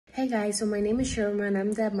Hey guys, so my name is Sherma and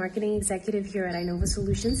I'm the marketing executive here at Inova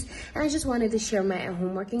Solutions, and I just wanted to share my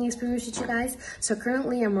at-home working experience with you guys. So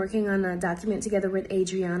currently I'm working on a document together with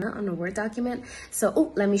Adriana on a Word document.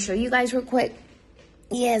 So let me show you guys real quick.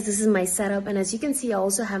 Yes, this is my setup, and as you can see, I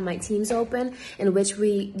also have my Teams open in which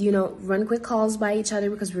we, run quick calls by each other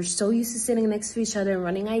because we're so used to sitting next to each other and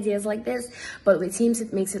running ideas like this. But with Teams,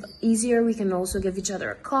 it makes it easier. We can also give each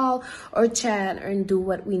other a call or chat and do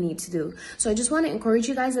what we need to do. So I just want to encourage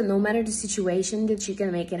you guys that no matter the situation, that you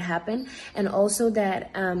can make it happen. And also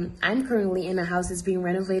that I'm currently in a house that's being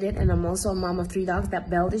renovated, and I'm also a mom of 3 dogs. That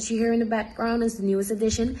bell that you hear in the background is the newest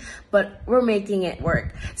addition, but we're making it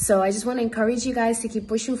work. So I just want to encourage you guys to keep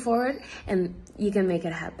pushing forward, and you can make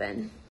it happen.